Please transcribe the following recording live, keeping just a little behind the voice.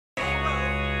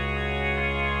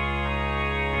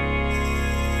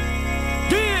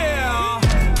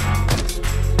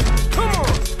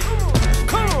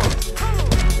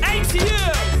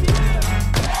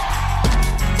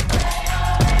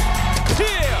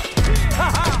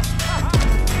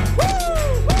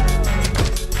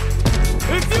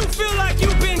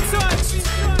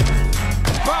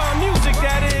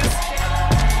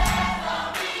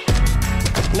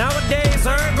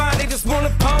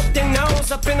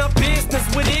up in our business.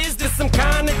 What is this, some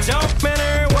kind of joke? Man,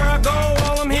 everywhere I go,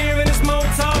 all I'm hearing is more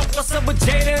talk. What's up with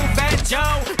Jada and Fat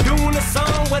Joe? Doing a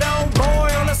song with old boy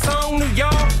on a song, New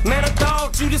York. Man, I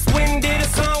thought you just went and did a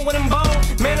song with them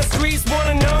both. Man, the streets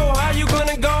wanna know how you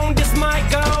gonna go and this might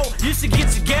go. You should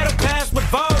get your ghetto pass with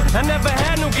Vogue. I never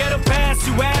had no ghetto pass,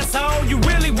 you asshole. You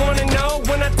really wanna know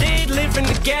when I did live in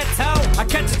the ghetto? I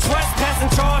catch a trespassing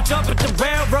charge up at the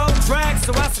railroad track,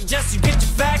 so I suggest you get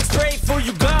your facts straight before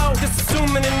you go. Just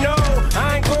assuming to know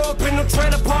I ain't grow up in no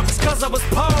trailer park just cause I was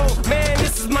poor. Man,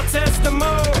 this is my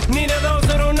testimony. Neither of those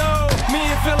that don't know me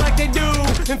and feel like they do,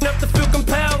 and enough to feel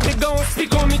compelled to go and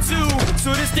speak on me too.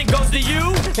 So this thing goes to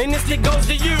you, and this thing goes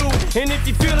to you. And if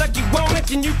you feel like you want it,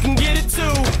 then you can get it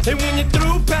too. And when you're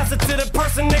through, pass it to the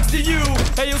person next to you.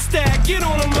 Hey, yo, Stack, get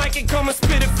on the mic and come and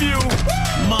spit a few.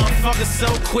 Motherfucker so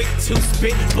quick to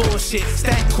spit bullshit.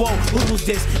 Stack quote, who's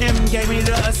this? M gave me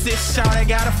the assist. Shot, I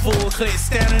got a full clip.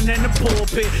 Standing in the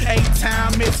pulpit,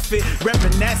 8-time misfit.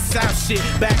 Reppin' that South shit.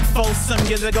 Back 4 some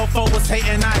years ago, 4 was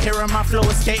hating. I hear my flow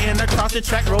is skating across the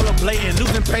track, rollerblading.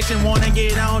 Losing patience, wanna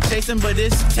get on chasing, but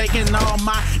it's taking all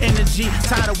my energy.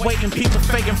 Tired of waiting, people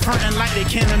faking, frontin' like they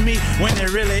kin of me when they're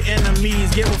really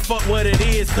enemies. Give a fuck what it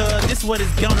is, cause this what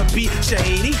it's gonna be.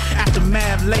 Shady,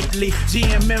 aftermath lately.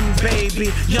 GMM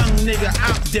baby, young nigga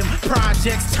out them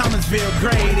projects, Thomasville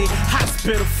Grady.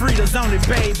 Hospital freedoms only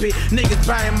baby. Niggas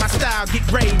buying my style, get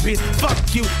rabies. Fuck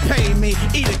you, pay me,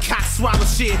 eat a cock, swallow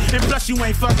shit. And plus you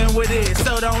ain't fucking with it,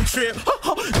 so don't trip.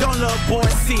 Don't little boy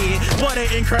see it. What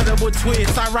an incredible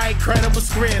twist. I write credible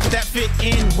scripts that fit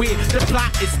in with the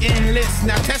plot is endless.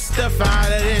 Now testify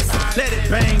to this. Let it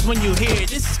bang when you hear it.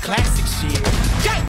 This is classic shit.